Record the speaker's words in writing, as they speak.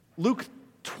Luke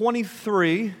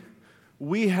 23,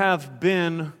 we have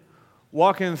been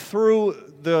walking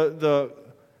through the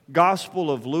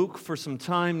Gospel of Luke for some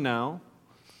time now,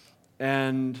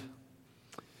 and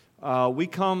we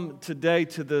come today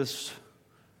to this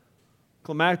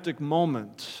climactic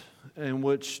moment in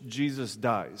which Jesus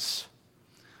dies.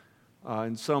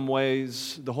 In some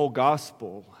ways, the whole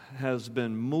Gospel has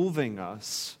been moving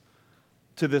us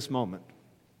to this moment.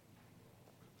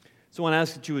 So I want to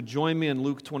ask that you would join me in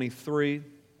Luke 23,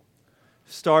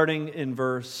 starting in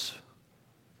verse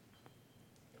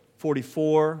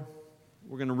 44.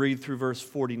 We're going to read through verse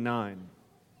 49.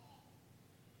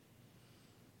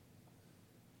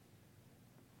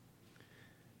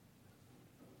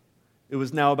 It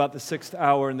was now about the 6th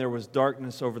hour, and there was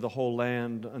darkness over the whole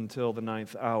land until the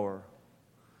 9th hour,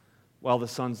 while the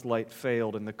sun's light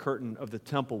failed, and the curtain of the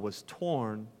temple was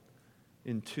torn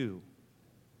in two.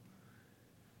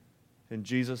 And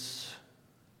Jesus,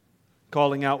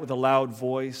 calling out with a loud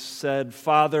voice, said,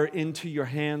 "Father, into your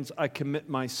hands I commit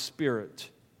my spirit."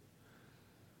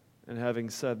 And having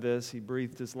said this, he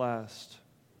breathed his last.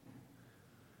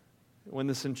 When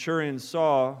the centurion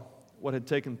saw what had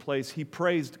taken place, he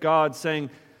praised God, saying,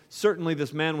 "Certainly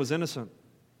this man was innocent."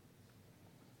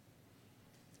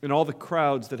 And all the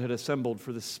crowds that had assembled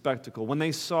for this spectacle, when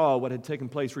they saw what had taken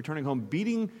place, returning home,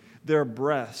 beating their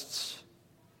breasts.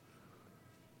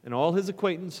 And all his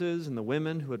acquaintances and the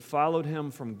women who had followed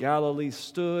him from Galilee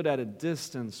stood at a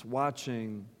distance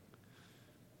watching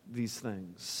these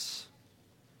things.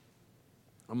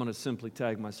 I'm going to simply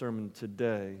tag my sermon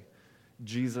today,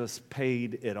 Jesus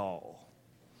paid it all.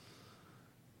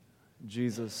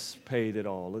 Jesus paid it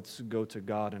all. Let's go to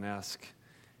God and ask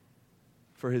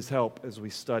for His help as we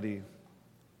study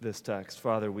this text.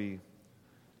 Father, we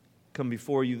come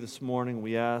before you this morning.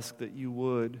 We ask that you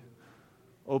would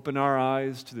open our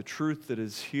eyes to the truth that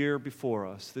is here before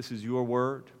us. This is your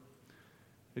word.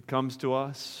 It comes to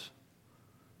us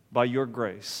by your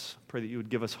grace. Pray that you would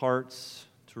give us hearts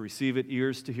to receive it,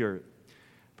 ears to hear it.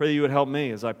 Pray that you would help me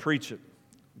as I preach it,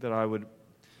 that I would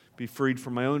be freed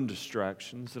from my own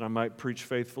distractions, that I might preach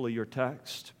faithfully your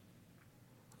text,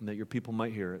 and that your people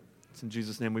might hear it. It's in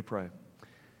Jesus' name we pray.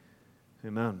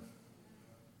 Amen.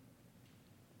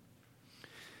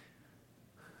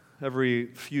 Every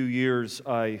few years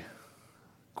I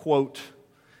quote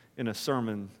in a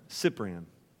sermon Cyprian,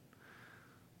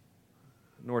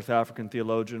 a North African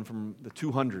theologian from the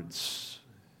 200s.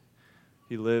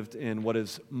 He lived in what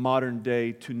is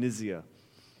modern-day Tunisia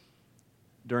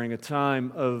during a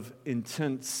time of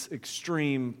intense,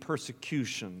 extreme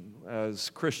persecution as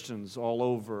Christians all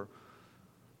over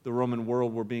the Roman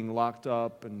world were being locked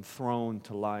up and thrown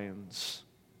to lions.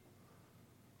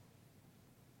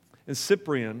 And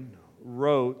Cyprian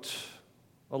wrote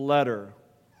a letter.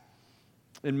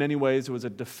 In many ways, it was a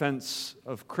defense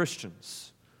of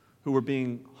Christians who were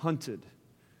being hunted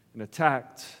and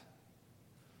attacked.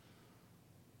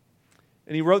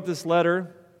 And he wrote this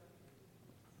letter,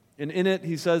 and in it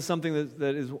he says something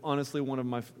that is honestly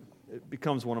it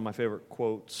becomes one of my favorite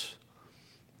quotes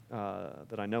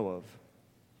that I know of.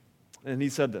 And he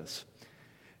said this: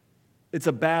 "It's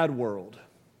a bad world.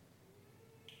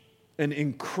 An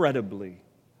incredibly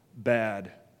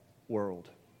bad world.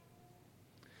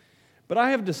 But I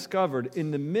have discovered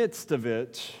in the midst of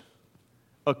it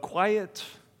a quiet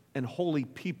and holy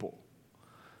people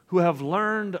who have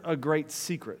learned a great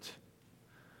secret.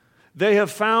 They have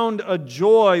found a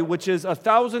joy which is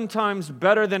 1,000 times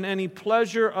better than any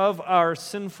pleasure of our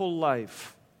sinful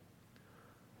life.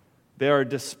 They are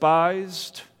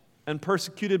despised and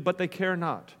persecuted, but they care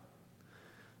not.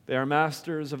 They are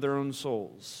masters of their own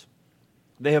souls.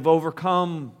 They have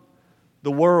overcome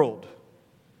the world.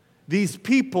 These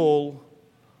people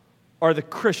are the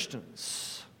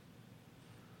Christians,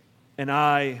 and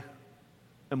I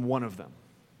am one of them."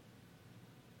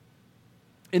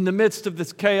 In the midst of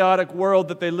this chaotic world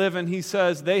that they live in, he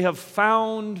says, they have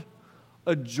found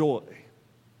a joy.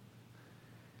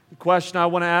 The question I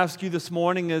want to ask you this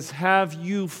morning is, have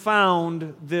you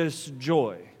found this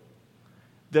joy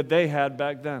that they had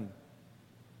back then?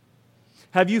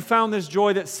 Have you found this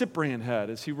joy that Cyprian had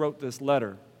as he wrote this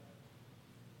letter?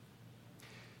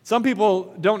 Some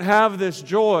people don't have this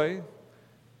joy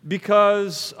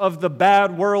because of the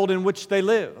bad world in which they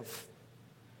live.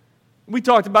 We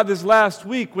talked about this last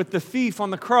week with the thief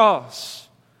on the cross.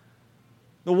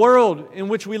 The world in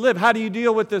which we live. How do you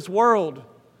deal with this world? And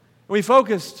we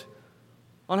focused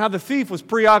on how the thief was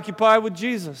preoccupied with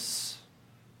Jesus.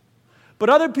 But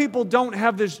other people don't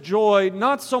have this joy,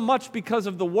 not so much because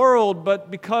of the world, but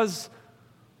because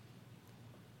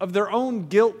of their own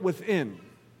guilt within.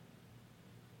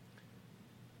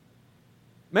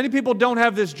 Many people don't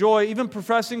have this joy, even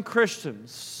professing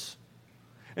Christians.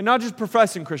 And not just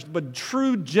professing Christians, but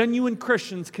true, genuine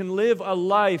Christians can live a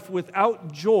life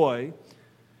without joy.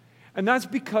 And that's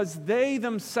because they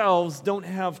themselves don't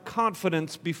have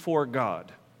confidence before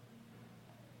God.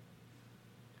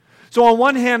 So on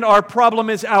one hand, our problem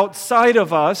is outside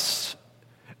of us,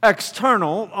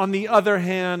 external. On the other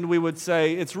hand, we would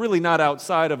say it's really not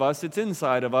outside of us, it's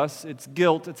inside of us. It's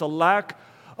guilt, it's a lack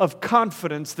of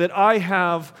confidence that I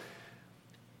have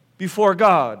before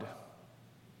God.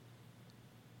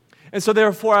 And so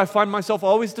therefore, I find myself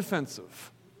always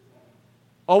defensive,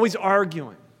 always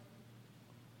arguing,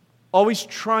 always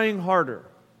trying harder,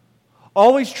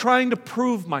 always trying to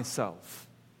prove myself,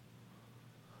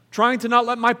 trying to not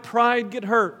let my pride get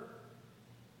hurt,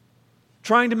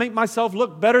 trying to make myself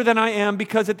look better than I am,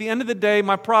 because at the end of the day,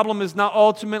 my problem is not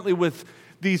ultimately with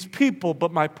these people,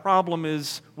 but my problem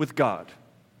is with God.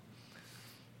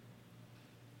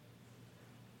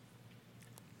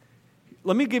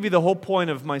 Let me give you the whole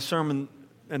point of my sermon,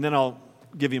 and then I'll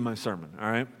give you my sermon, all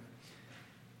right?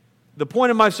 The point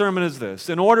of my sermon is this.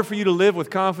 In order for you to live with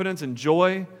confidence and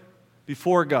joy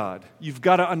before God, you've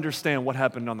got to understand what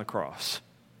happened on the cross.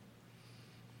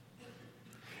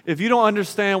 If you don't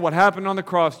understand what happened on the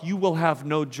cross, you will have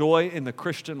no joy in the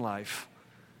Christian life.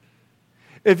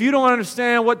 If you don't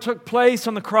understand what took place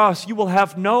on the cross, you will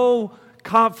have no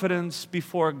confidence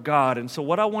before God. And so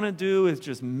what I want to do is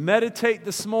just meditate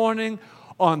this morning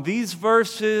on these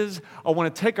verses. I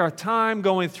want to take our time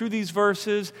going through these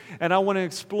verses, and I want to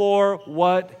explore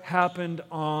what happened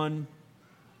on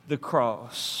the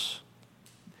cross.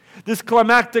 This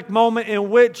climactic moment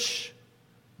in which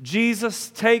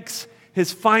Jesus takes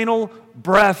his final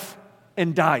breath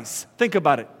and dies. Think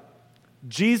about it.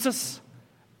 Jesus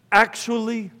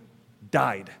actually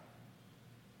died.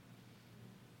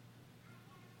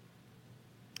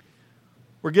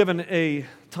 We're given a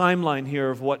timeline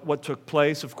here of what took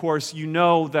place. Of course, you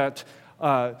know that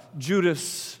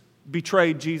Judas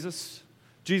betrayed Jesus.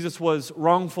 Jesus was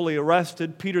wrongfully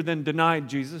arrested. Peter then denied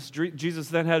Jesus. Jesus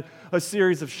then had a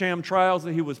series of sham trials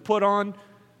that he was put on,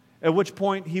 at which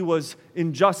point he was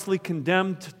unjustly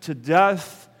condemned to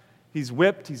death. He's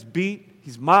whipped, he's beat,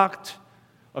 he's mocked,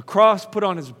 a cross put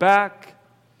on his back.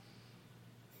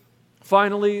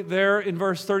 Finally, there in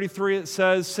verse 33, it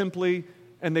says simply,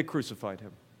 and they crucified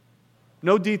him.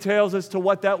 No details as to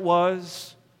what that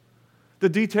was. The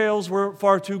details were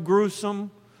far too gruesome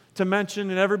to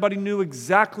mention, and everybody knew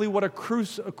exactly what a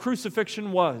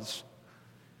crucifixion was.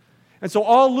 And so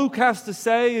all Luke has to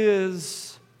say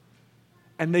is,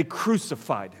 and they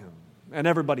crucified him. And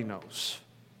everybody knows.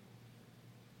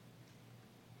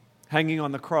 Hanging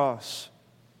on the cross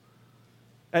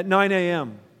at 9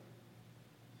 a.m.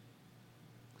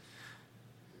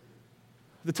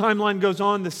 The timeline goes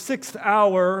on. The 6th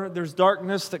hour, there's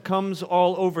darkness that comes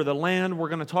all over the land. We're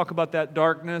going to talk about that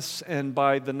darkness. And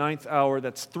by the 9th hour,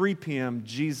 that's 3 p.m.,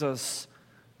 Jesus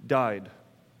died.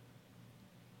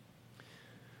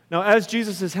 Now, as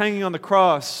Jesus is hanging on the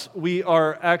cross, we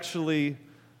are actually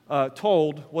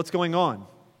told what's going on.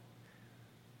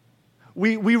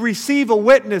 We receive a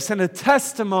witness and a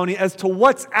testimony as to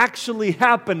what's actually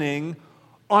happening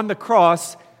on the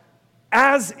cross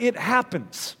as it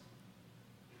happens.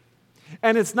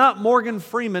 And it's not Morgan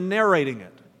Freeman narrating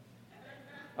it.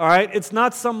 All right? It's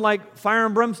not some like fire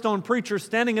and brimstone preacher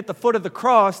standing at the foot of the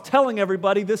cross telling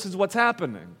everybody this is what's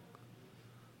happening.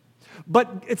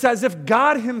 But it's as if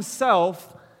God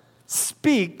himself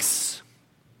speaks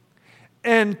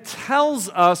and tells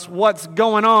us what's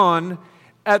going on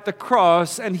at the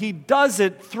cross, and he does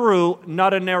it through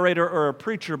not a narrator or a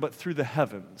preacher, but through the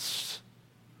heavens.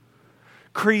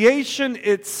 Creation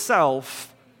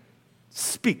itself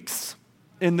speaks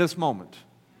in this moment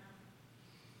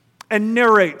and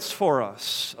narrates for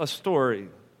us a story.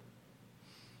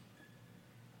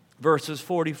 Verses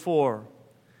 44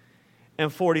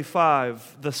 and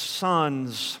 45, the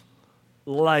sun's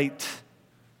light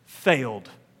failed.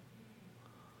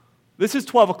 This is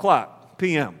 12 o'clock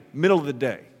p.m., middle of the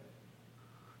day.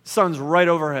 Sun's right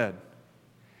overhead.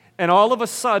 And all of a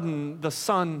sudden, the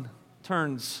sun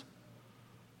turns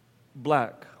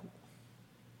black.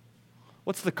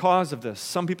 What's the cause of this?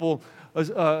 Some people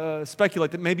speculate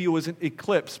that maybe it was an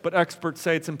eclipse, but experts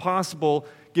say it's impossible,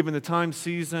 given the time,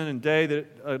 season, and day, that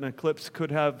an eclipse could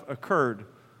have occurred.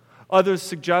 Others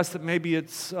suggest that maybe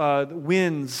it's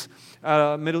winds,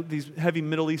 these heavy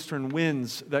Middle Eastern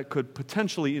winds that could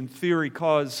potentially, in theory,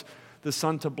 cause the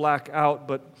sun to black out,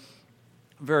 but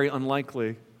very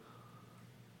unlikely.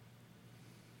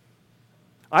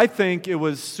 I think it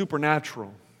was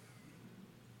supernatural.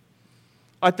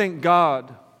 I think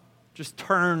God just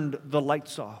turned the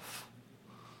lights off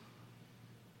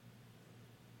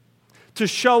to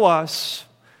show us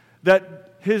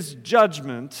that his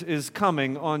judgment is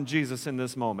coming on Jesus in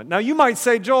this moment. Now you might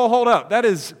say, Joel, hold up. That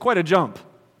is quite a jump.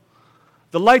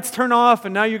 The lights turn off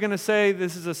and now you're going to say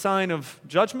this is a sign of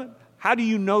judgment? How do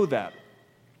you know that?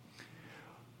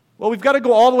 Well, we've got to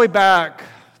go all the way back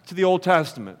to the Old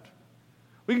Testament.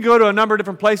 We can go to a number of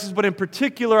different places, but in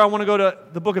particular, I want to go to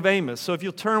the book of Amos. So if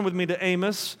you'll turn with me to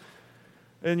Amos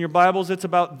in your Bibles, it's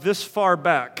about this far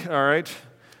back, all right?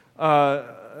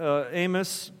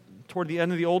 Amos, toward the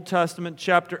end of the Old Testament,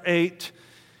 chapter 8.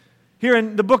 Here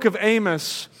in the book of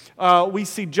Amos, we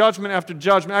see judgment after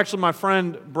judgment. Actually, my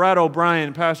friend Brad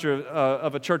O'Brien, pastor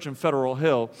of a church in Federal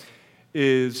Hill,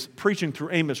 is preaching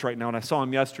through Amos right now, and I saw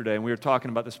him yesterday, and we were talking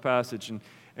about this passage,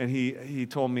 and he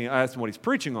told me, I asked him what he's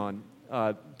preaching on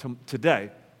today,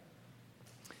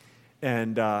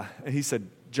 and he said,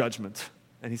 judgment,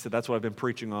 and he said, that's what I've been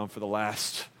preaching on for the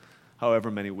last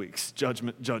however many weeks,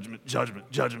 judgment, judgment,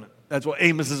 judgment, judgment. That's what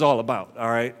Amos is all about, all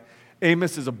right?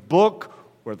 Amos is a book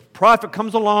where the prophet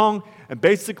comes along and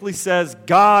basically says,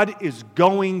 God is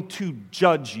going to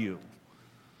judge you.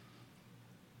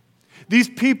 These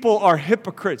people are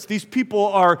hypocrites. These people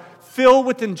are filled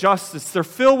with injustice. They're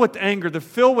filled with anger. They're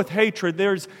filled with hatred.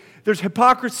 There's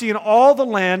hypocrisy in all the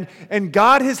land, and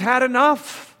God has had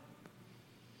enough.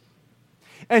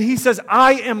 And he says,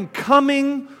 I am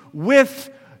coming with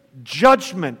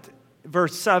judgment.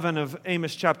 Verse 7 of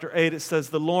Amos chapter 8, it says,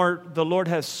 the Lord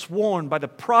has sworn by the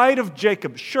pride of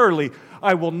Jacob, surely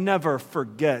I will never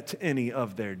forget any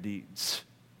of their deeds.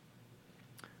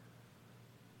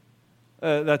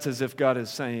 That's as if God is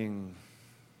saying,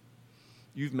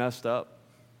 you've messed up.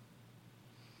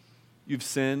 You've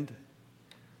sinned.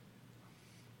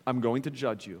 I'm going to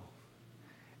judge you.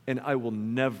 And I will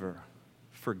never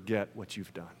forget what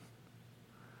you've done.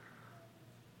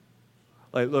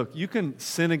 Like, look, you can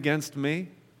sin against me.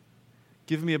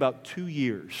 Give me about 2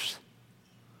 years.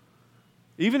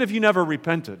 Even if you never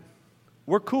repented,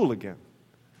 we're cool again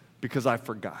because I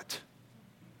forgot.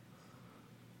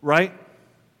 Right?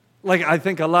 Like, I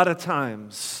think a lot of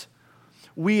times,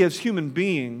 we as human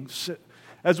beings,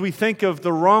 as we think of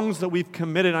the wrongs that we've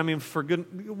committed, I mean, for good,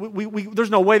 there's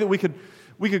no way that we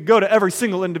could go to every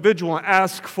single individual and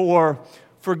ask for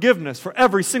forgiveness for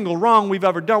every single wrong we've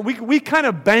ever done. We kind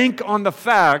of bank on the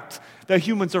fact that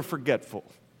humans are forgetful.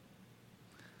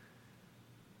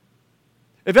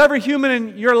 If every human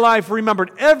in your life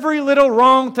remembered every little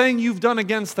wrong thing you've done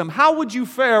against them, how would you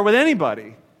fare with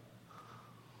anybody?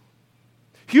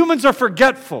 Humans are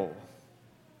forgetful.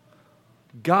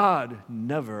 God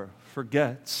never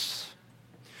forgets.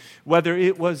 Whether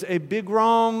it was a big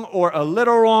wrong or a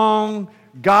little wrong,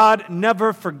 God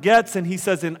never forgets, and he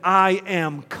says, and I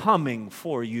am coming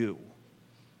for you.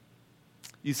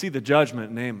 You see the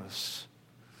judgment in Amos.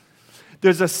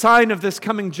 There's a sign of this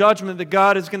coming judgment that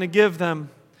God is going to give them.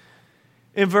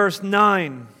 In verse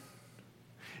 9,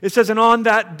 it says, and on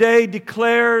that day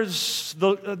declares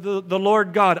the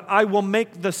Lord God, I will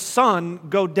make the sun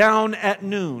go down at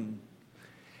noon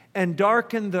and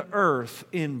darken the earth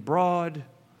in broad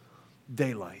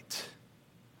daylight.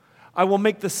 I will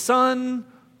make the sun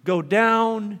go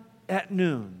down at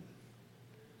noon.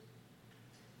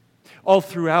 All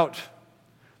throughout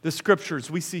the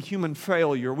Scriptures, we see human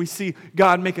failure. We see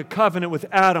God make a covenant with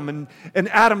Adam, and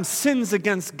Adam sins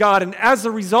against God. And as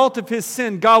a result of his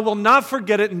sin, God will not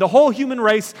forget it, and the whole human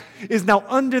race is now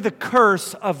under the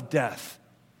curse of death.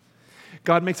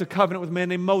 God makes a covenant with a man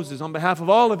named Moses on behalf of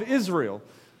all of Israel.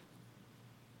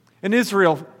 And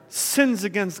Israel sins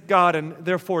against God and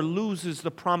therefore loses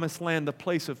the promised land, the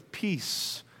place of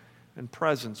peace and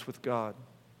presence with God.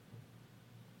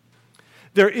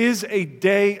 There is a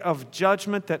day of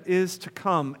judgment that is to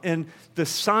come, and the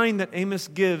sign that Amos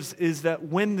gives is that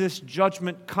when this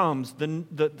judgment comes,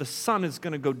 the sun is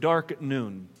going to go dark at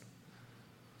noon.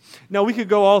 Now, we could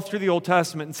go all through the Old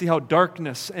Testament and see how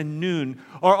darkness and noon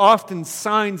are often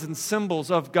signs and symbols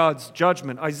of God's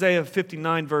judgment. Isaiah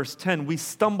 59, verse 10, we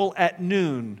stumble at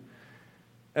noon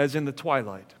as in the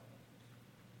twilight.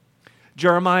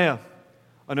 Jeremiah,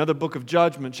 another book of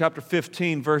judgment, chapter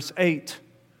 15, verse 8.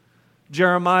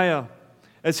 Jeremiah,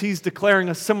 as he's declaring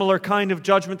a similar kind of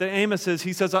judgment that Amos is,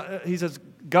 he says,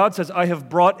 God says, I have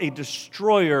brought a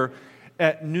destroyer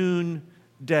at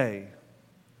noonday.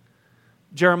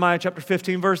 Jeremiah chapter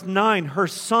 15, verse 9, her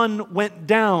sun went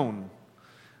down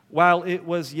while it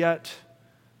was yet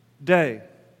day.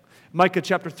 Micah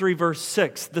chapter 3, verse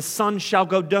 6, the sun shall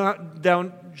go down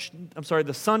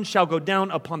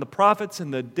upon the prophets,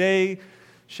 and the day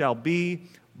shall be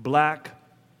black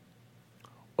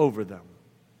over them.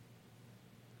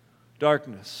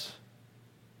 darkness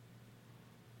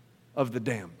of the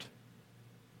damned,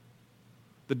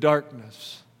 the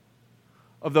darkness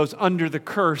of those under the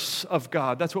curse of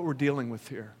God. That's what we're dealing with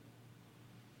here.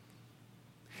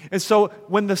 And so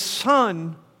when the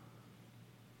sun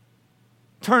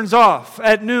turns off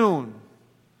at noon,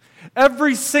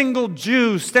 every single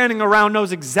Jew standing around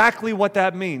knows exactly what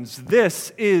that means.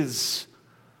 This is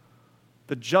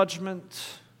the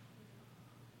judgment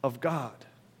of God.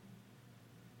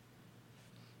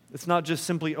 It's not just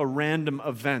simply a random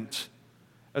event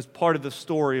as part of the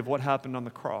story of what happened on the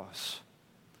cross.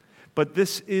 But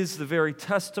this is the very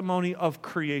testimony of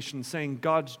creation, saying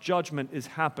God's judgment is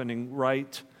happening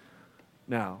right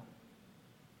now.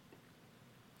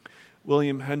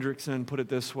 William Hendrickson put it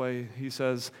this way. He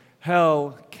says,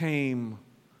 hell came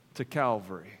to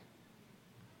Calvary.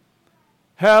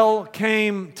 Hell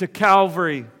came to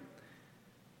Calvary,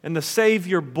 and the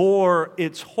Savior bore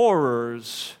its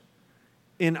horrors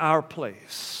in our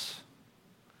place.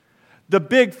 The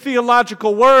big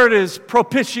theological word is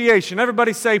propitiation.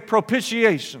 Everybody say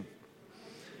propitiation.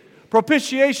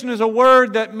 Propitiation is a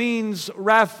word that means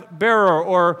wrath bearer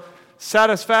or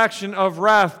satisfaction of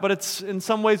wrath, but it's in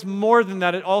some ways more than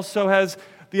that. It also has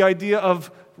the idea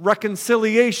of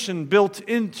reconciliation built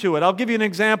into it. I'll give you an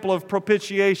example of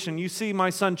propitiation. You see my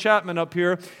son Chapman up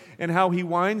here and how he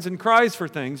whines and cries for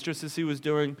things, just as he was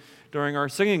doing during our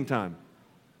singing time.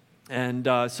 And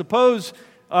suppose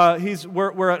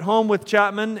we're at home with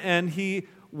Chapman and he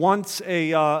wants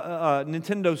a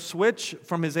Nintendo Switch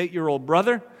from his 8-year-old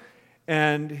brother,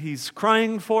 and he's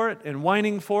crying for it and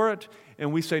whining for it,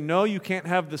 and we say, no, you can't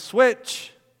have the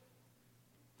Switch,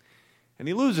 and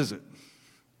he loses it.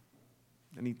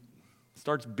 And he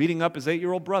starts beating up his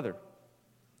 8-year-old brother.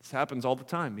 This happens all the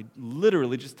time. He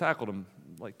literally just tackled him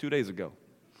like 2 days ago.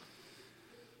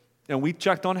 And we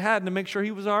checked on Haddon to make sure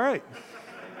he was all right.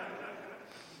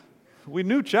 We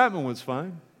knew Chapman was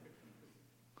fine.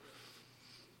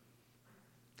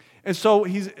 And so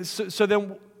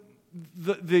then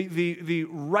the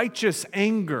righteous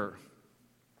anger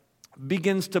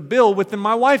begins to build within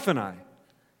my wife and I.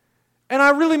 And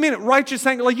I really mean it, righteous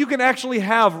anger. Like, you can actually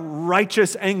have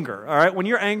righteous anger, all right? When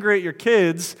you're angry at your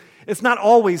kids, it's not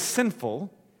always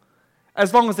sinful,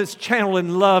 as long as it's channeled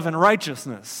in love and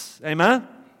righteousness. Amen?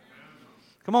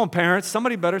 Come on, parents.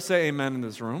 Somebody better say amen in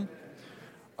this room.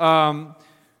 And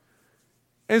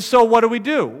so what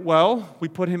do? Well, we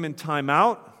put him in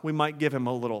timeout. We might give him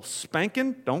a little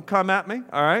spanking. Don't come at me,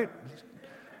 all right?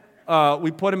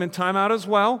 We put him in timeout as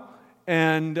well.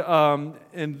 And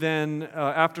then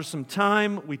after some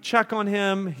time, we check on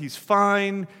him. He's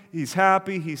fine. He's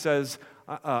happy. He says,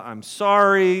 I'm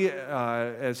sorry,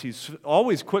 as he's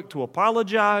always quick to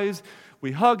apologize.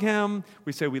 We hug him.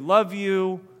 We say, we love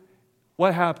you.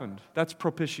 What happened? That's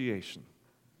propitiation.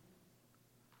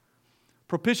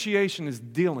 Propitiation is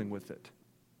dealing with it.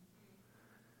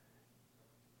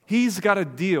 He's got to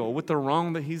deal with the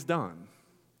wrong that he's done.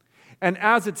 And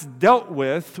as it's dealt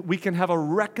with, we can have a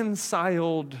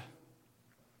reconciled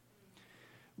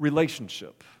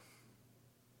relationship.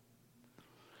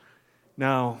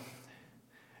 Now,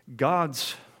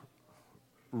 God's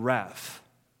wrath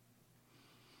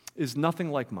is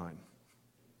nothing like mine.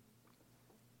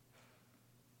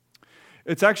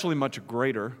 It's actually much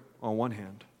greater on one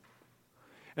hand.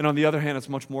 And on the other hand, it's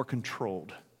much more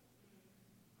controlled.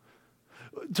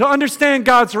 To understand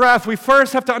God's wrath, we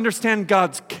first have to understand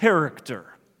God's character.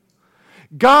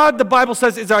 God, the Bible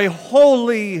says, is a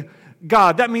holy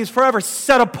God. That means forever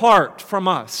set apart from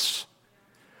us.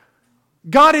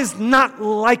 God is not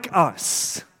like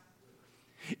us.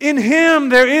 In Him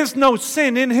there is no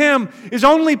sin. In Him is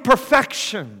only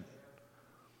perfection.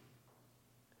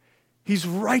 He's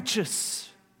righteous.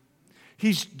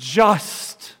 He's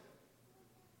just.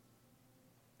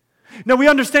 Now we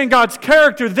understand God's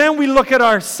character, then we look at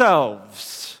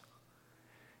ourselves.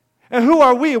 And who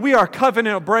are we? We are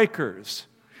covenant breakers.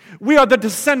 We are the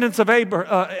descendants of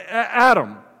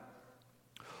Adam,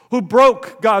 who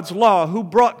broke God's law, who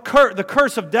brought the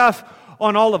curse of death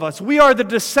on all of us. We are the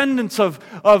descendants of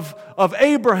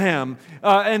Abraham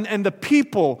and the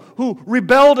people who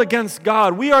rebelled against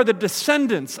God. We are the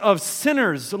descendants of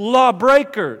sinners,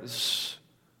 lawbreakers.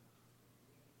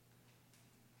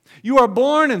 You are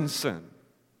born in sin.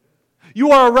 You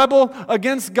are a rebel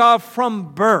against God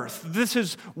from birth. This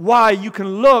is why you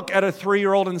can look at a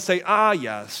 3-year-old and say, ah,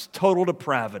 yes, total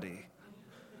depravity.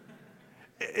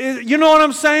 You know what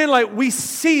I'm saying? Like, we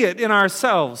see it in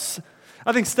ourselves.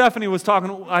 I think Stephanie was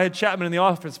talking, I had Chapman in the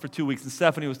office for 2 weeks, and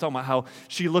Stephanie was talking about how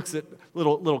she looks at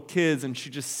little kids and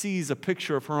she just sees a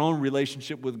picture of her own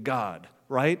relationship with God,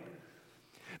 right?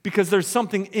 because there's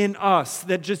something in us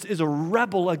that just is a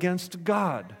rebel against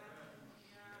God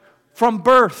from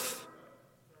birth.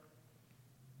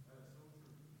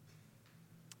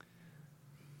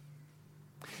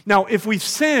 Now, if we've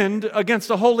sinned against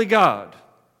a holy God,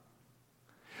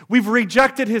 we've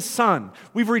rejected His Son,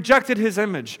 we've rejected His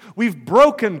image, we've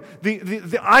broken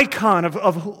the icon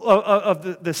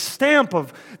of the stamp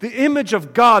of the image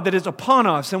of God that is upon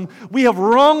us, and we have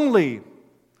wrongly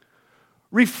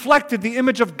reflected the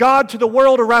image of God to the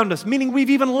world around us, meaning we've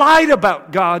even lied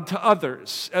about God to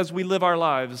others as we live our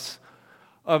lives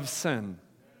of sin.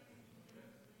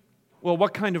 Well,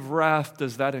 what kind of wrath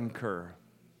does that incur?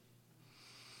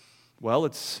 Well,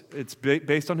 it's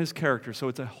based on His character, so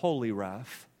it's a holy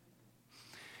wrath.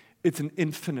 It's an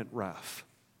infinite wrath.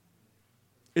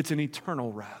 It's an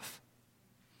eternal wrath.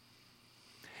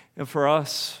 And for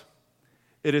us,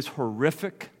 it is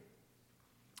horrific,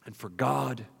 and for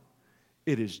God,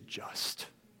 it is just.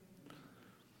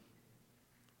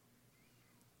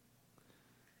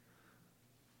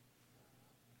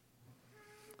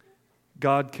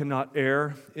 God cannot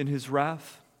err in His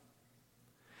wrath.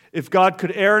 If God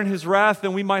could err in His wrath,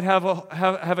 then we might have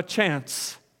a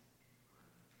chance.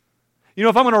 You know,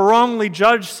 if I'm going to wrongly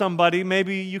judge somebody,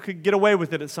 maybe you could get away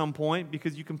with it at some point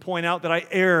because you can point out that I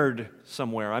erred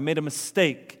somewhere. I made a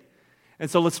mistake. And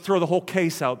so let's throw the whole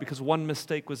case out because one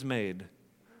mistake was made.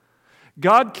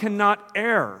 God cannot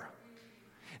err.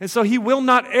 And so He will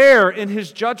not err in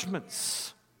His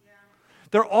judgments.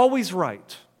 They're always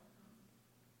right.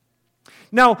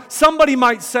 Now, somebody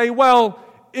might say, well,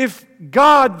 if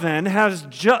God then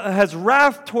has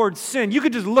wrath towards sin, you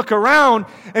could just look around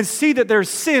and see that there's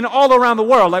sin all around the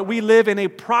world. Like we live in a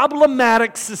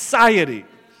problematic society.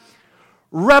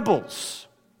 Rebels,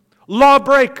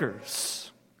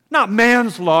 lawbreakers, not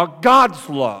man's law, God's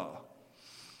law.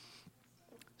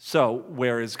 So,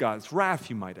 where is God's wrath,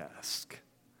 you might ask?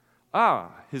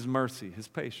 His mercy, His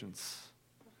patience.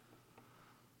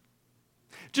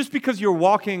 Just because you're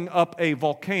walking up a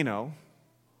volcano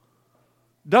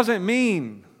doesn't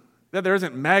mean that there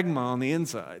isn't magma on the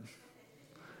inside.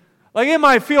 Like it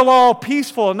might feel all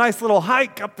peaceful, a nice little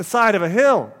hike up the side of a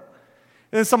hill.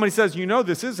 And then somebody says, you know,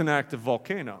 this is an active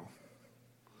volcano.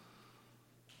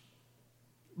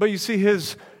 But you see,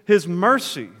 His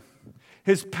mercy,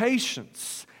 His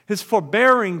patience, His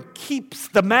forbearing keeps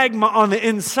the magma on the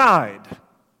inside.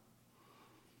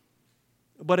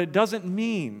 But it doesn't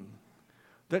mean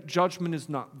that judgment is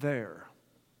not there.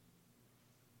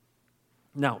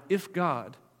 Now, if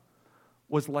God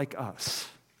was like us,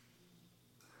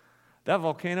 that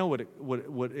volcano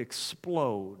would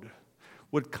explode,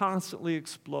 would constantly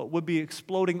explode, would be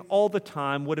exploding all the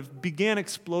time, would have began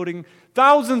exploding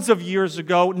thousands of years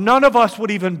ago. None of us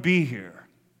would even be here.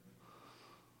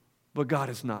 But God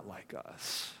is not like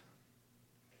us.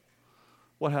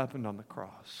 What happened on the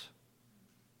cross?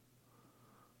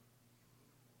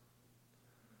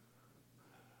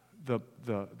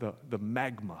 The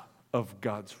magma of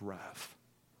God's wrath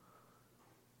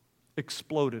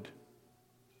exploded,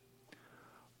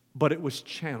 but it was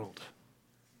channeled.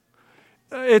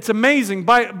 It's amazing.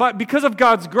 Because of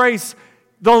God's grace,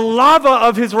 the lava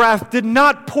of His wrath did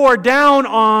not pour down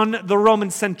on the Roman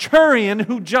centurion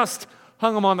who just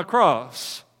hung Him on the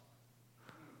cross.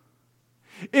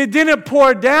 It didn't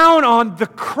pour down on the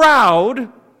crowd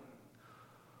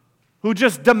who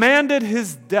just demanded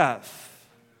His death.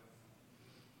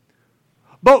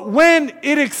 But when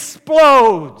it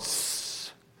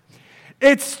explodes,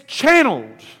 it's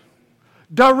channeled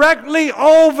directly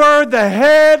over the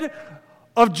head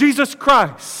of Jesus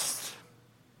Christ.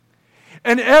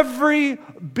 And every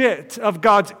bit of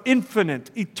God's infinite,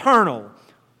 eternal,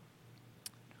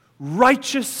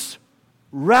 righteous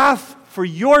wrath for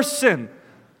your sin,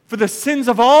 for the sins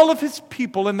of all of His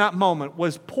people in that moment,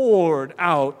 was poured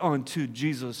out onto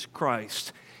Jesus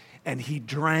Christ. And He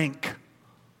drank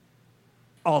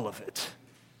all of it.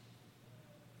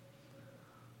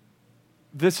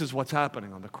 This is what's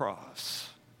happening on the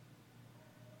cross.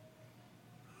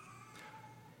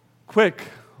 Quick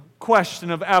question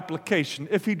of application.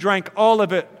 If He drank all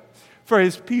of it for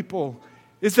His people,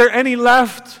 is there any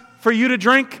left for you to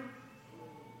drink?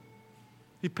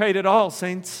 He paid it all,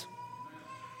 saints.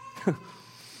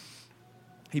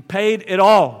 He paid it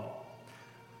all.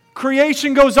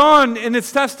 Creation goes on in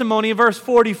its testimony in verse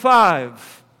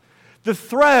 45. The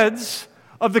threads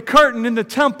of the curtain in the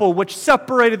temple, which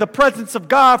separated the presence of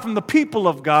God from the people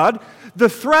of God, the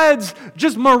threads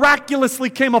just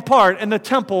miraculously came apart, and the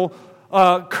temple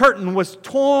curtain was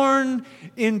torn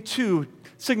into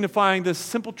signifying this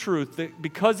simple truth that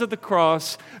because of the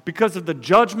cross, because of the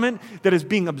judgment that is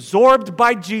being absorbed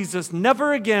by Jesus,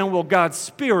 never again will God's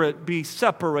Spirit be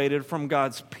separated from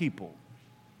God's people.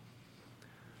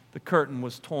 The curtain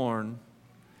was torn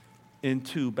in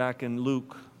two back in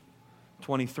Luke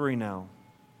 23 now.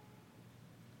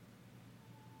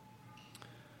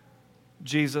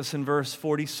 Jesus in verse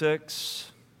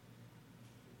 46,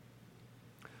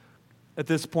 at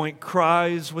this point,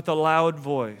 cries with a loud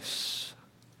voice.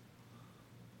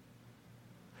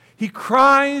 He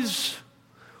cries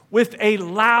with a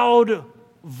loud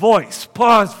voice.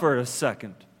 Pause for a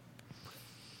second.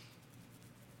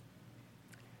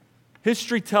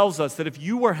 History tells us that if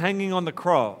you were hanging on the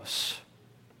cross,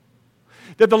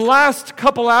 that the last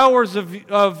couple hours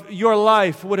of your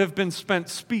life would have been spent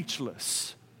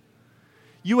speechless.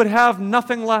 You would have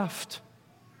nothing left.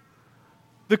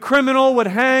 The criminal would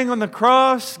hang on the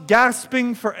cross,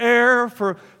 gasping for air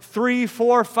for 3,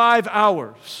 4, 5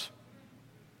 hours,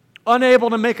 unable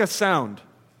to make a sound.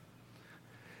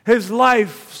 His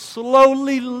life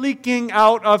slowly leaking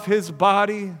out of his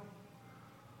body.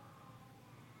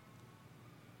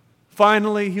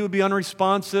 Finally, he would be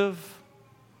unresponsive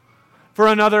for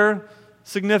another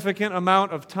significant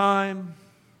amount of time,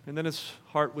 and then his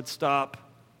heart would stop.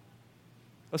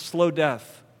 A slow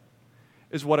death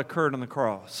is what occurred on the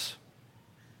cross.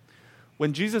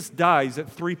 When Jesus dies at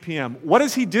 3 p.m., what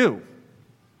does he do?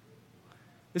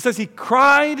 It says he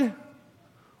cried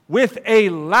with a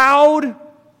loud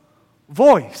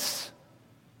voice.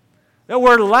 That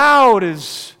word loud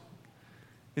is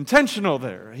intentional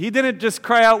there. He didn't just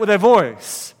cry out with a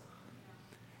voice.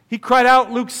 He cried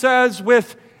out, Luke says,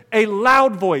 with a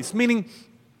loud voice, meaning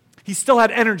he still had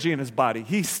energy in his body.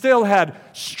 He still had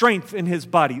strength in his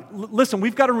body. Listen,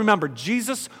 we've got to remember,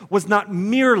 Jesus was not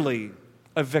merely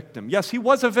a victim. Yes, he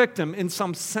was a victim in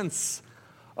some sense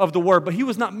of the word, but he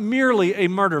was not merely a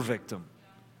murder victim.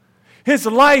 His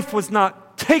life was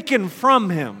not taken from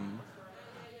him.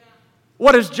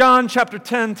 What does John chapter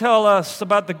 10 tell us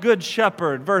about the good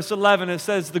shepherd? Verse 11, it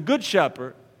says, the good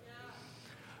shepherd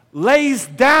lays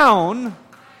down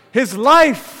his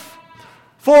life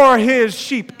for his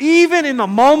sheep. Even in the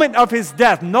moment of his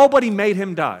death, nobody made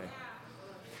him die.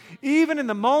 Even in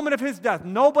the moment of his death,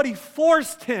 nobody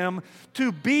forced him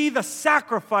to be the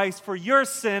sacrifice for your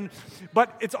sin.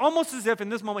 But it's almost as if in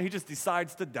this moment he just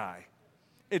decides to die.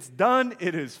 It's done.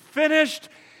 It is finished.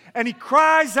 And he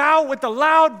cries out with a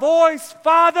loud voice,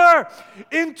 Father,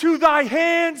 into thy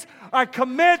hands I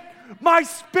commit my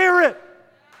spirit.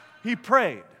 He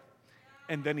prayed,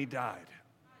 and then he died.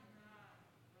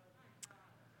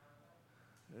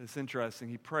 It's interesting.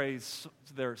 He prays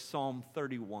there Psalm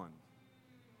 31.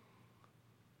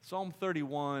 Psalm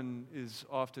 31 is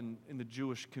often in the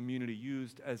Jewish community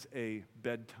used as a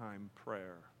bedtime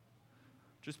prayer,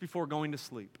 just before going to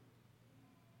sleep.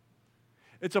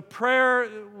 It's a prayer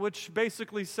which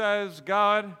basically says,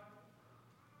 God,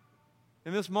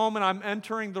 in this moment I'm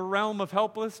entering the realm of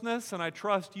helplessness and I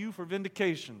trust you for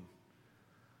vindication.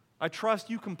 I trust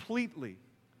you completely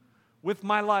with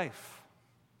my life.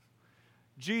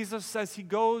 Jesus, as he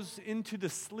goes into the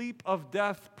sleep of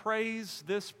death, prays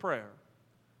this prayer.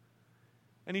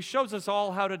 And he shows us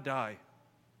all how to die.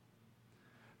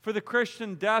 For the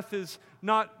Christian, death is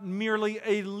not merely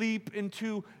a leap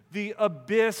into the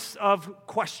abyss of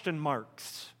question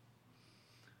marks,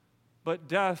 but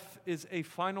death is a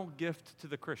final gift to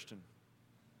the Christian.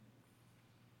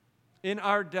 In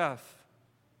our death,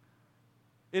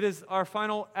 it is our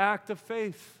final act of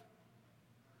faith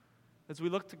as we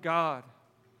look to God.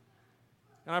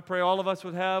 And I pray all of us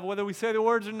would have, whether we say the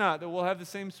words or not, that we'll have the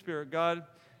same spirit. God,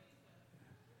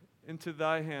 into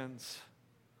thy hands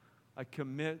I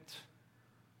commit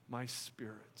my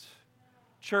spirit.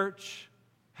 Church,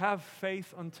 have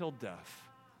faith until death.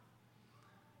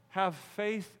 Have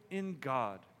faith in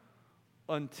God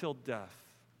until death.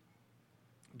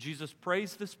 Jesus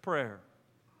prays this prayer,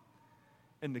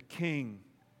 and the king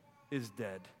is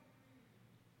dead.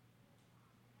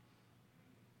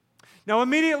 Now,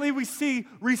 immediately we see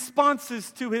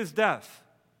responses to his death.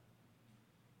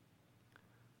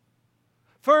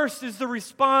 First is the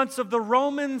response of the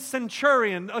Roman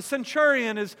centurion. A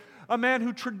centurion is a man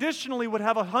who traditionally would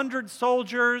have 100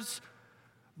 soldiers.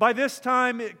 By this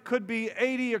time, it could be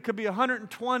 80, it could be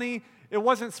 120. It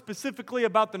wasn't specifically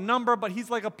about the number, but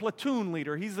he's like a platoon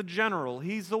leader. He's a general.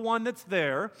 He's the one that's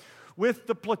there with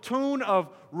the platoon of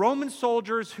Roman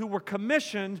soldiers who were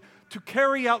commissioned to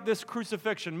carry out this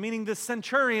crucifixion, meaning this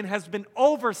centurion has been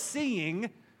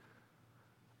overseeing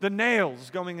the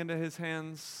nails going into his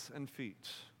hands and feet.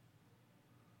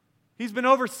 He's been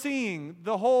overseeing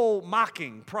the whole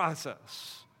mocking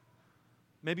process.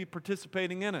 maybe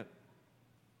participating in it.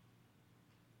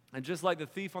 And just like the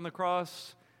thief on the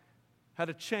cross had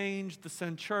a change, the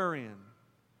centurion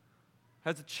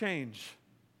has a change.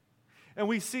 And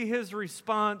we see his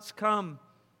response come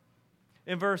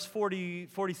in verse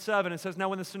 47. It says, now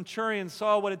when the centurion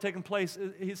saw what had taken place,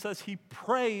 he says he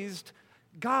praised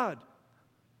God.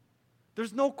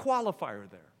 There's no qualifier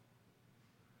there.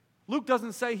 Luke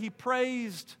doesn't say he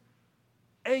praised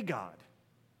a god,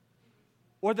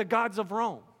 or the gods of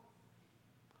Rome,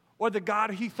 or the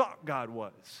God he thought God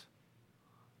was.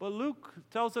 But Luke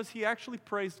tells us he actually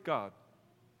praised God.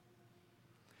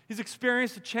 He's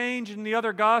experienced a change. In the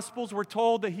other Gospels, we're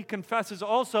told that he confesses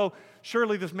also,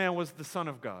 surely this man was the Son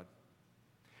of God.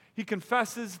 He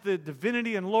confesses the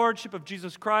divinity and lordship of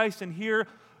Jesus Christ, and here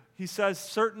he says,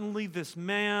 certainly this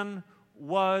man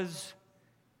was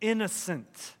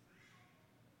innocent.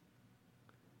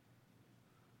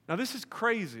 Now this is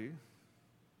crazy.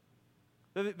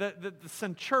 The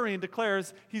centurion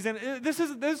declares he's in.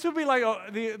 This would be like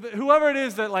whoever it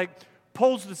is that like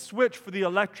pulls the switch for the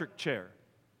electric chair.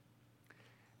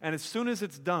 And as soon as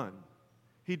it's done,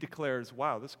 he declares,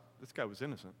 wow, this guy was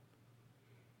innocent.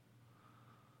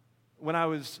 When I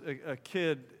was a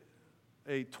kid,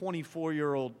 a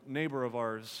 24-year-old neighbor of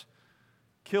ours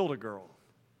killed a girl.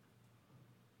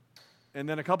 And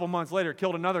then a couple months later,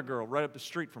 killed another girl right up the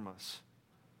street from us.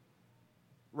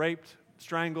 Raped,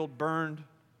 strangled, burned.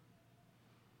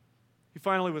 He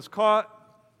finally was caught.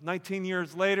 19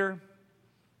 years later,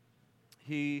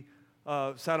 he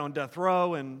sat on death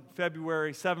row. And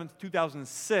February 7th,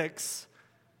 2006,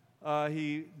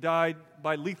 he died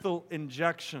by lethal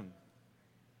injection.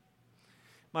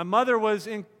 My mother was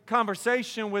in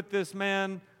conversation with this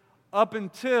man up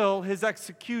until his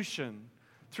execution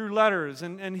through letters.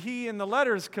 And he, in the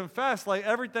letters, confessed, like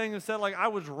everything and said, like, I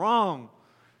was wrong.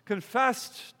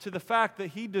 Confessed to the fact that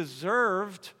he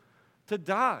deserved to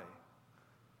die.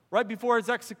 Right before his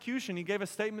execution, he gave a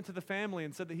statement to the family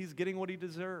and said that he's getting what he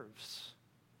deserves.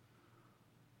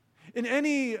 In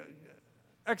any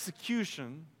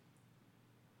execution,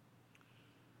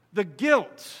 the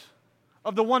guilt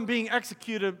of the one being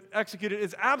executed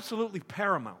is absolutely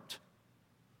paramount.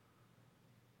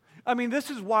 I mean, this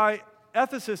is why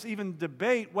ethicists even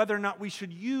debate whether or not we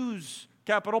should use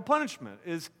capital punishment,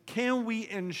 is can we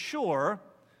ensure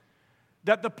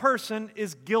that the person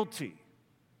is guilty?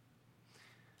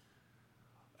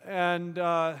 And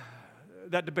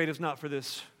that debate is not for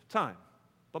this time.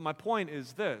 But my point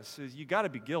is this, is you got to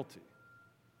be guilty.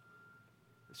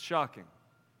 It's shocking.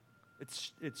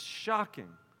 It's shocking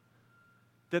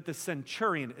that the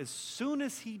centurion, as soon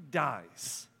as he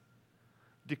dies,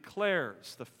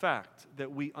 declares the fact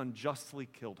that we unjustly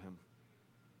killed him.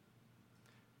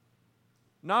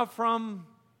 Not from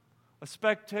a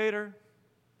spectator,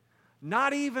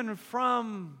 not even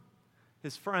from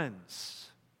his friends,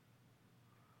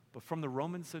 but from the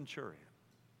Roman centurion.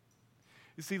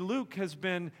 You see, Luke has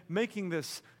been making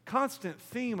this constant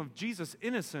theme of Jesus'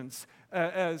 innocence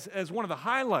as one of the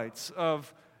highlights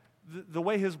of the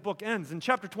way his book ends. In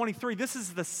chapter 23, this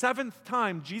is the 7th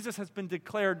time Jesus has been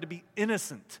declared to be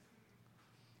innocent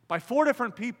by 4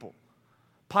 different people.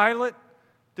 Pilate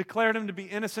declared him to be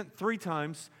innocent 3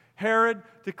 times. Herod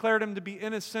declared him to be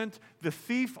innocent. The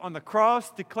thief on the cross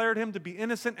declared him to be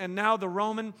innocent. And now the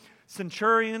Roman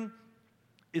centurion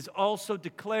is also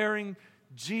declaring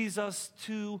Jesus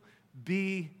to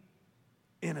be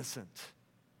innocent.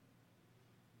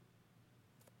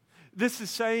 This is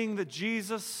saying that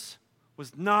Jesus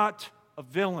was not a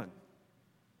villain,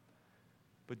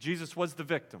 but Jesus was the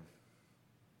victim.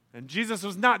 And Jesus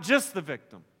was not just the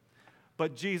victim,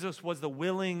 but Jesus was the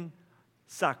willing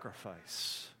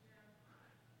sacrifice.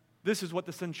 This is what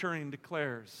the centurion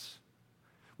declares.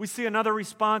 We see another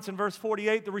response in verse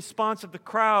 48, the response of the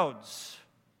crowds.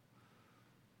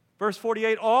 Verse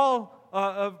 48, all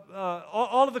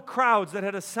of the crowds that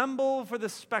had assembled for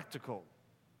this spectacle,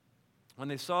 when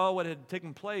they saw what had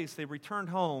taken place, they returned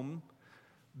home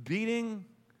beating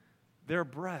their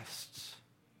breasts.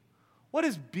 What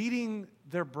does beating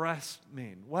their breasts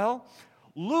mean? Well,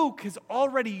 Luke has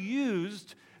already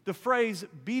used the phrase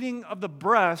beating of the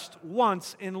breast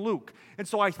once in Luke. And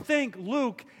so I think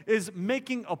Luke is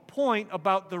making a point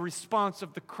about the response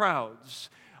of the crowds.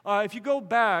 If you go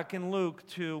back in Luke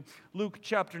to Luke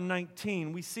chapter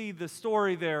 19, we see the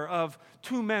story there of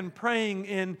 2 men praying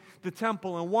in the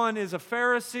temple, and one is a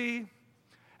Pharisee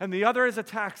and the other is a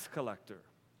tax collector.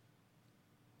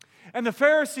 And the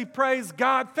Pharisee prays,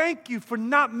 God, thank you for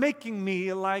not making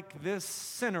me like this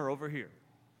sinner over here.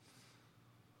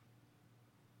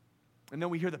 And then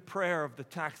we hear the prayer of the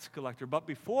tax collector. But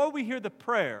before we hear the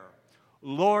prayer,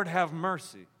 Lord have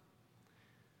mercy,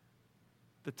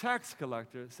 The tax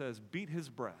collector, it says, beat his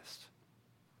breast.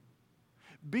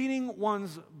 Beating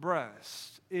one's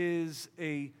breast is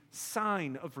a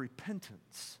sign of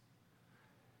repentance.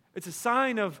 It's a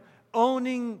sign of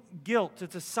owning guilt.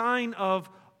 It's a sign of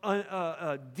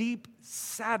a deep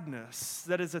sadness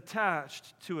that is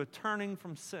attached to a turning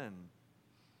from sin.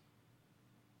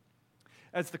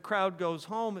 As the crowd goes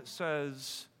home, it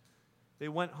says, they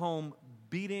went home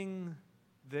beating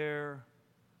their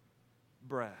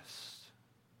breast.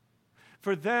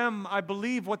 For them, I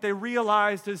believe what they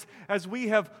realized is, as we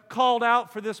have called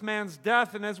out for this man's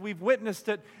death and as we've witnessed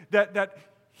it, that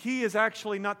he is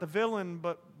actually not the villain,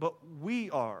 but we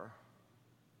are.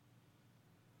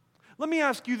 Let me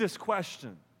ask you this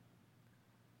question.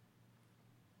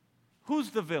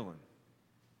 Who's the villain?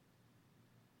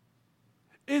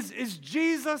 Is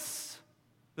Jesus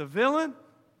the villain,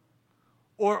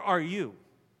 or are you?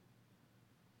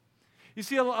 You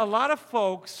see, a lot of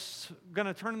folks are going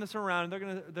to turn this around,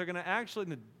 and they're going to actually, in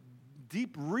the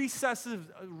deep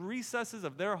recesses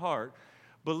of their heart,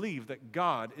 believe that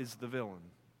God is the villain.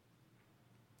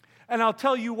 And I'll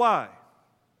tell you why.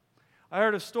 I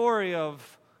heard a story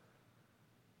of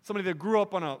somebody that grew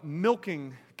up on a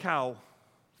milking cow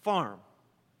farm,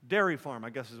 dairy farm, I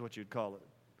guess is what you'd call it.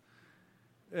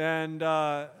 And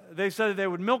they said they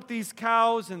would milk these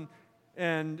cows,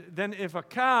 and then if a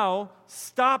cow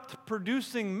stopped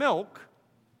producing milk,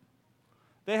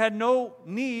 they had no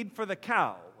need for the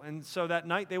cow. And so that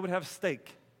night they would have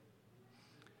steak.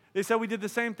 They said we did the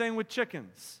same thing with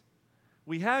chickens.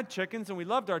 We had chickens and we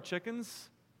loved our chickens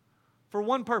for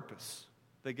one purpose.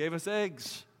 They gave us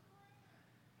eggs.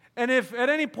 And if at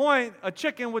any point a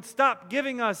chicken would stop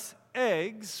giving us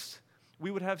eggs, we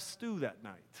would have stew that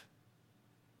night.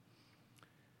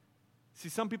 See,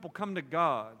 some people come to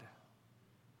God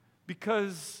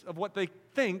because of what they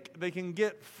think they can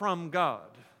get from God.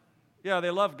 Yeah,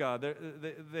 they love God.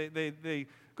 They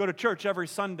go to church every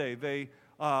Sunday. They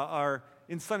are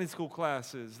in Sunday school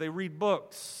classes. They read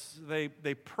books. They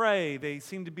pray. They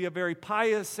seem to be a very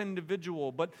pious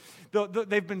individual. But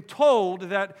they've been told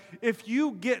that if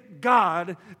you get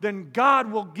God, then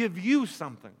God will give you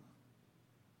something.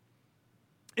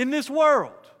 In this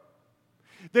world,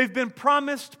 they've been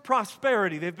promised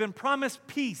prosperity. They've been promised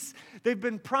peace. They've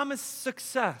been promised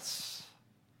success.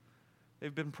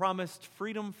 They've been promised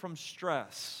freedom from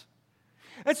stress.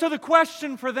 And so the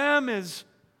question for them is,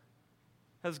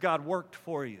 has God worked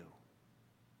for you?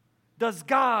 Does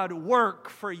God work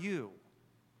for you?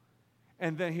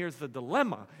 And then here's the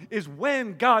dilemma, is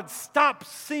when God stops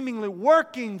seemingly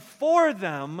working for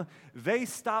them, they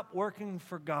stop working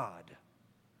for God.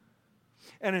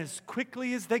 And as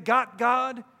quickly as they got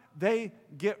God, they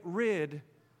get rid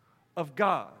of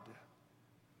God.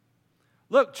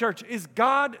 Look, church, is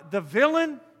God the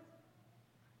villain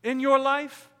in your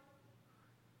life?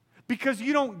 Because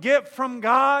you don't get from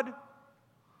God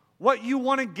what you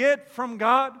want to get from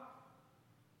God?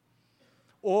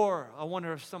 Or I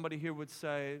wonder if somebody here would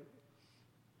say,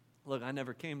 look, I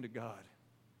never came to God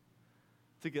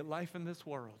to get life in this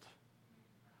world.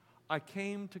 I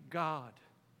came to God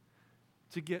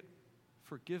to get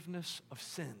forgiveness of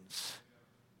sins.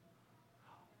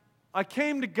 I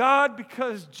came to God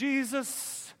because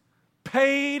Jesus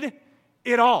paid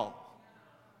it all.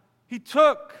 He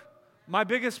took my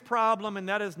biggest problem, and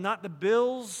that is not the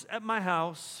bills at my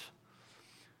house,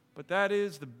 but that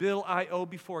is the bill I owe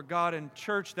before God and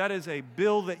church. That is a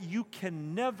bill that you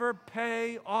can never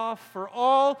pay off for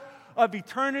all of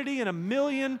eternity. In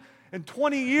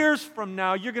 1,020 years from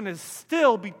now, you're going to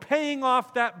still be paying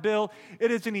off that bill.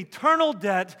 It is an eternal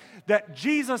debt that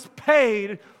Jesus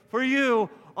paid for you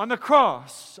on the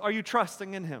cross. Are you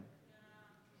trusting in Him?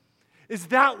 Is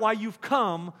that why you've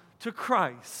come to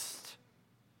Christ?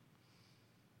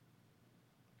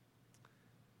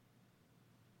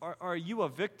 Are you a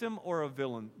victim or a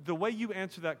villain? The way you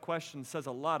answer that question says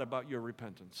a lot about your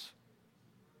repentance.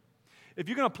 If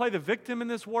you're going to play the victim in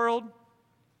this world,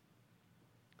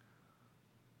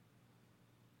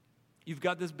 you've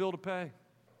got this bill to pay.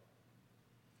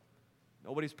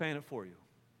 Nobody's paying it for you.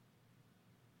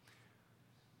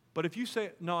 But if you say,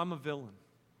 no, I'm a villain,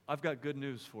 I've got good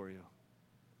news for you.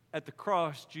 At the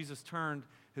cross, Jesus turned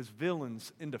His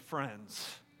villains into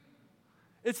friends.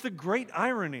 It's the great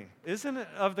irony, isn't it,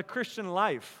 of the Christian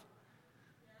life?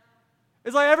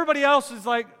 It's like everybody else is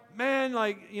like, man,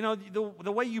 like, you know,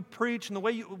 the way you preach and the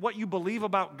way what you believe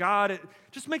about God, it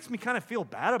just makes me kind of feel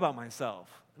bad about myself.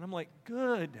 And I'm like,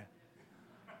 good.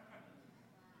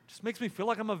 Just makes me feel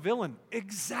like I'm a villain.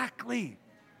 Exactly.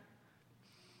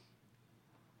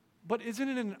 But isn't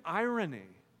it an irony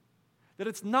that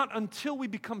it's not until we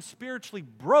become spiritually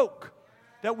broke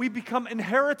that we become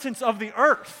inheritance of the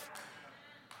earth.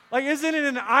 Like, isn't it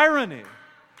an irony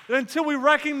that until we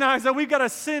recognize that we've got a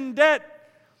sin debt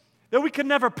that we can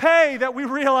never pay, that we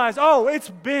realize, oh, it's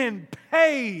been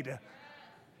paid.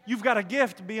 You've got a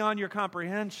gift beyond your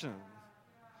comprehension.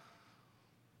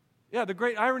 Yeah, the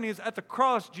great irony is at the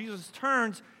cross, Jesus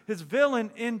turns his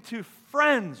villain into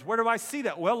friends. Where do I see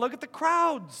that? Well, look at the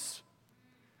crowds.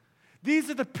 These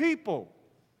are the people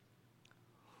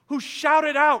who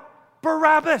shouted out,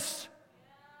 Barabbas!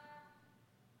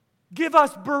 Give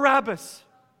us Barabbas!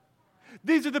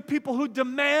 These are the people who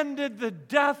demanded the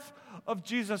death of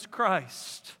Jesus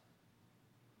Christ.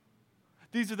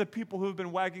 These are the people who have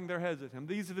been wagging their heads at him.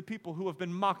 These are the people who have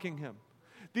been mocking him.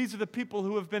 These are the people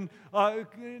who have been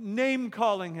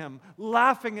name-calling him,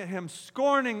 laughing at him,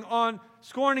 scorning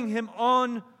him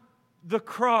on the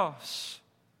cross.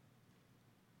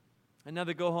 And now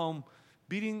they go home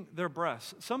beating their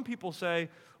breasts. Some people say,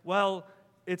 well,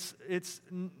 it's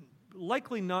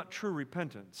likely not true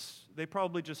repentance. They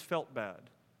probably just felt bad.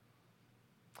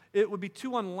 It would be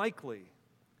too unlikely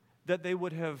that they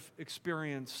would have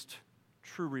experienced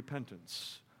true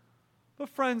repentance. But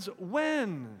friends,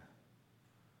 when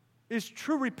is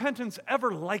true repentance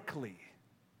ever likely?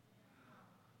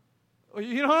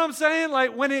 You know what I'm saying?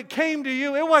 Like, when it came to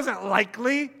you, it wasn't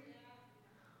likely.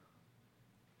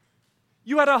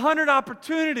 You had 100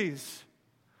 opportunities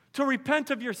to repent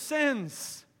of your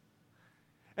sins.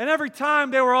 And every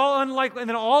time they were all unlikely. And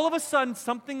then all of a sudden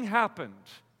something happened.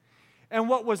 And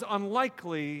what was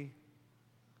unlikely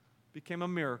became a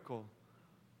miracle.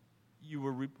 You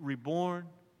were reborn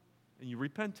and you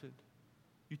repented.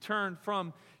 You turned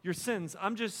from your sins.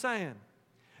 I'm just saying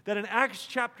that in Acts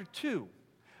chapter 2,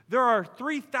 there are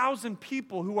 3,000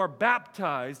 people who are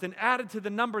baptized and added to the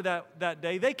number that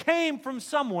day. They came from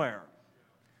somewhere.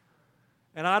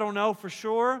 And I don't know for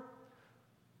sure,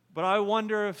 but I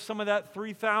wonder if some of that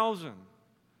 3,000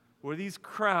 were these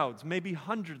crowds, maybe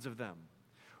hundreds of them,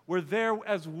 were there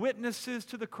as witnesses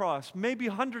to the cross, maybe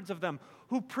hundreds of them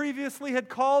who previously had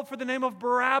called for the name of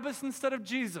Barabbas instead of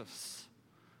Jesus.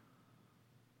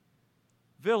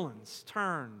 Villains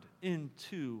turned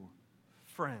into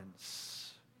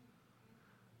friends.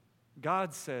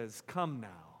 God says, "Come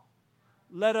now,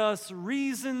 let us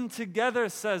reason together,"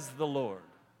 says the Lord.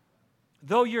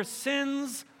 "Though your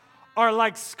sins are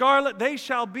like scarlet, they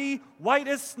shall be white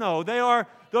as snow.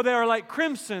 Though they are like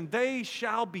crimson, they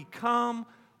shall become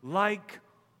like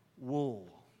wool."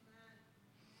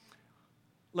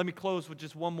 Let me close with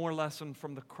just one more lesson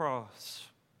from the cross.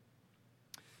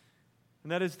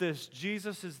 And that is this: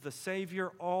 Jesus is the Savior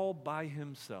all by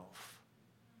himself.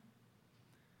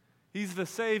 He's the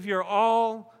Savior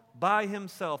all by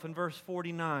himself. In verse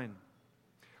 49,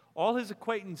 all his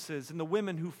acquaintances and the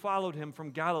women who followed him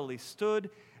from Galilee stood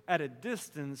at a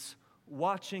distance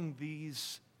watching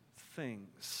these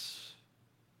things.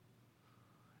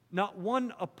 Not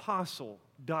one apostle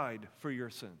died for your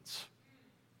sins.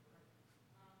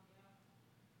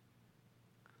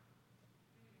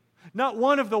 Not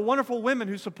one of the wonderful women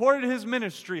who supported his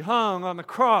ministry hung on the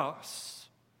cross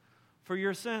for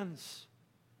your sins.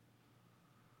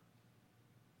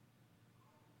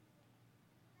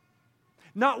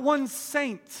 Not one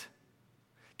saint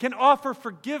can offer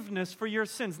forgiveness for your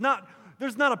sins.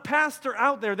 There's not a pastor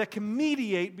out there that can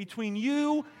mediate between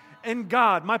you and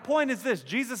God. My point is this: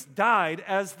 Jesus died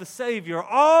as the Savior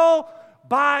all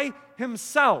by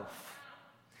himself.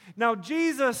 Now,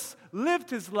 Jesus lived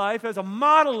his life as a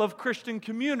model of Christian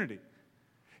community.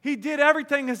 He did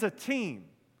everything as a team.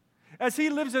 As he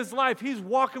lives his life, he's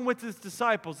walking with his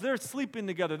disciples. They're sleeping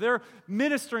together. They're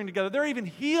ministering together. They're even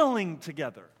healing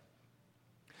together.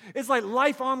 It's like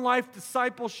life-on-life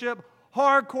discipleship,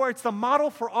 hardcore. It's the model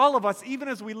for all of us, even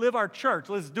as we live our church.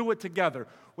 Let's do it together.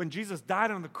 When Jesus died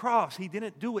on the cross, he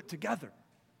didn't do it together.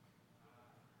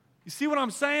 You see what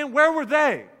I'm saying? Where were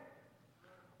they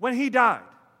when he died?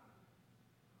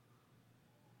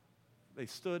 They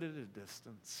stood at a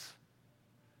distance.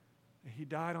 He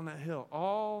died on that hill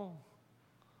all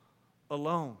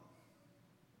alone.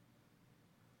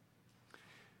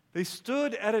 They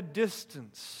stood at a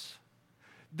distance.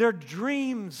 Their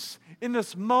dreams in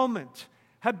this moment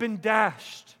had been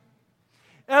dashed.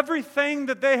 Everything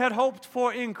that they had hoped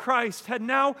for in Christ had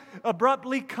now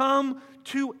abruptly come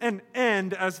to an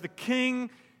end as the King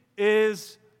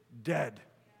is dead.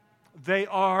 They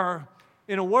are,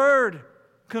 in a word,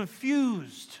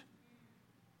 confused.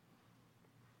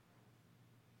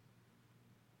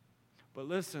 But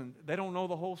listen, they don't know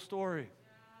the whole story.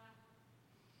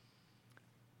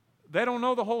 They don't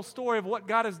know the whole story of what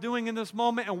God is doing in this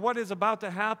moment and what is about to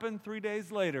happen 3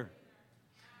 days later.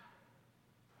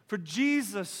 For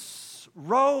Jesus Jesus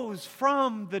rose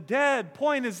from the dead.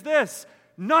 Point is this: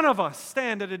 none of us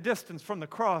stand at a distance from the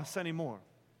cross anymore.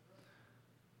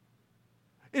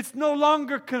 It's no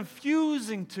longer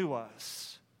confusing to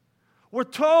us. We're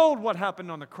told what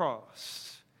happened on the cross.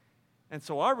 And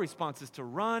so our response is to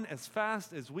run as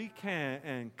fast as we can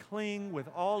and cling with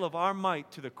all of our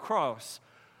might to the cross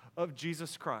of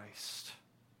Jesus Christ.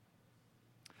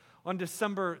 On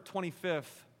December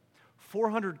 25th,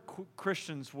 400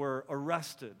 Christians were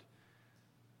arrested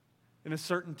in a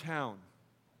certain town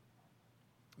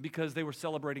because they were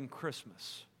celebrating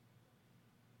Christmas.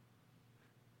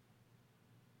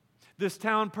 This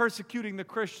town persecuting the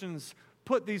Christians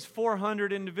put these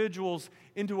 400 individuals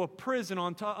into a prison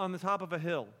on the top of a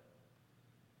hill.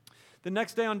 The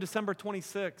next day, on December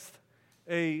 26th,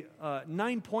 a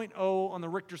 9.0 on the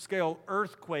Richter scale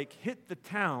earthquake hit the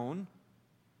town,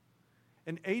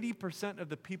 and 80% of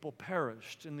the people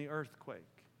perished in the earthquake.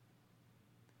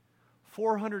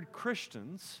 400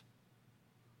 Christians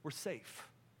were safe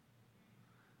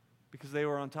because they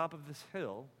were on top of this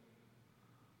hill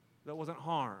that wasn't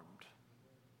harmed.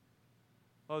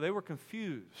 Oh, they were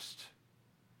confused.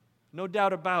 No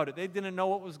doubt about it. They didn't know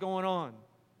what was going on.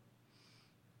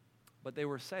 But they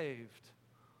were saved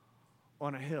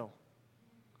on a hill.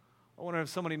 I wonder if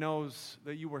somebody knows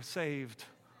that you were saved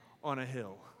on a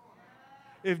hill.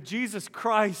 If Jesus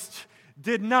Christ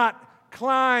did not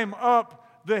climb up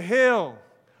the hill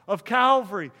of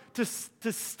Calvary to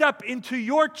step into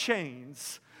your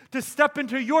chains, to step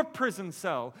into your prison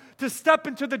cell, to step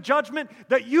into the judgment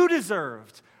that you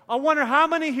deserved, I wonder how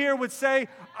many here would say,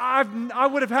 I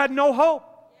would have had no hope.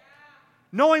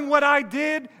 Knowing what I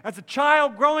did as a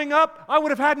child growing up, I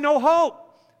would have had no hope.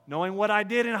 Knowing what I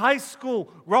did in high school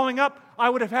growing up, I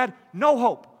would have had no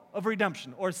hope of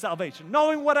redemption or salvation.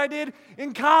 Knowing what I did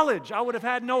in college, I would have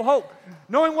had no hope.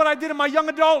 Knowing what I did in my young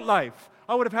adult life,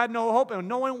 I would have had no hope. And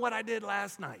knowing what I did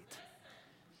last night,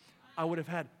 I would have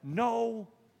had no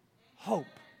hope.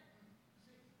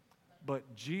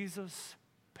 But Jesus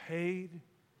paid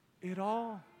it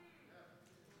all.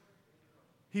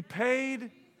 He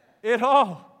paid it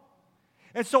all.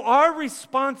 And so our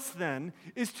response then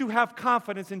is to have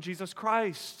confidence in Jesus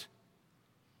Christ.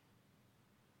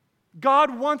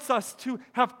 God wants us to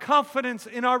have confidence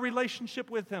in our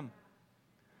relationship with Him.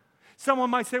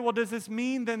 Someone might say, well, does this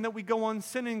mean then that we go on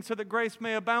sinning so that grace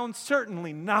may abound?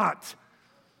 Certainly not.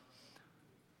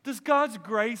 Does God's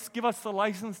grace give us the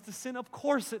license to sin? Of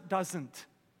course it doesn't.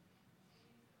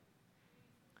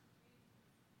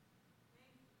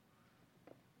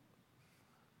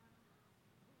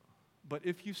 But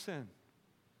if you sin,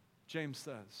 James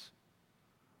says,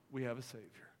 we have a Savior.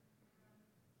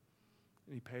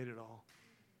 And He paid it all.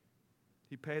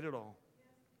 He paid it all.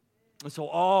 And so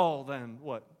all then,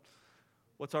 what?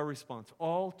 What's our response?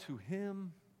 All to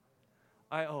Him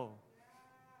I owe.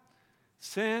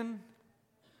 Sin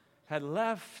had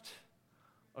left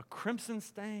a crimson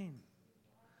stain,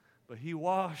 but He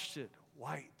washed it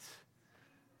white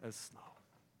as snow.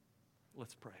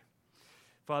 Let's pray.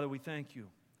 Father, we thank You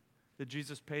that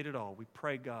Jesus paid it all. We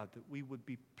pray, God, that we would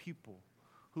be people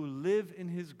who live in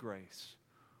His grace,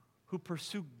 who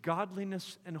pursue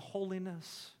godliness and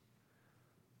holiness,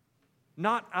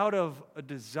 not out of a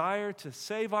desire to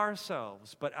save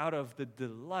ourselves, but out of the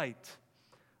delight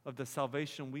of the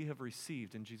salvation we have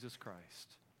received in Jesus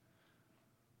Christ.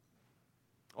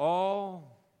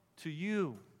 All to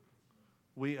You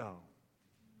we owe.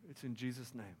 It's in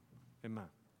Jesus' name. Amen.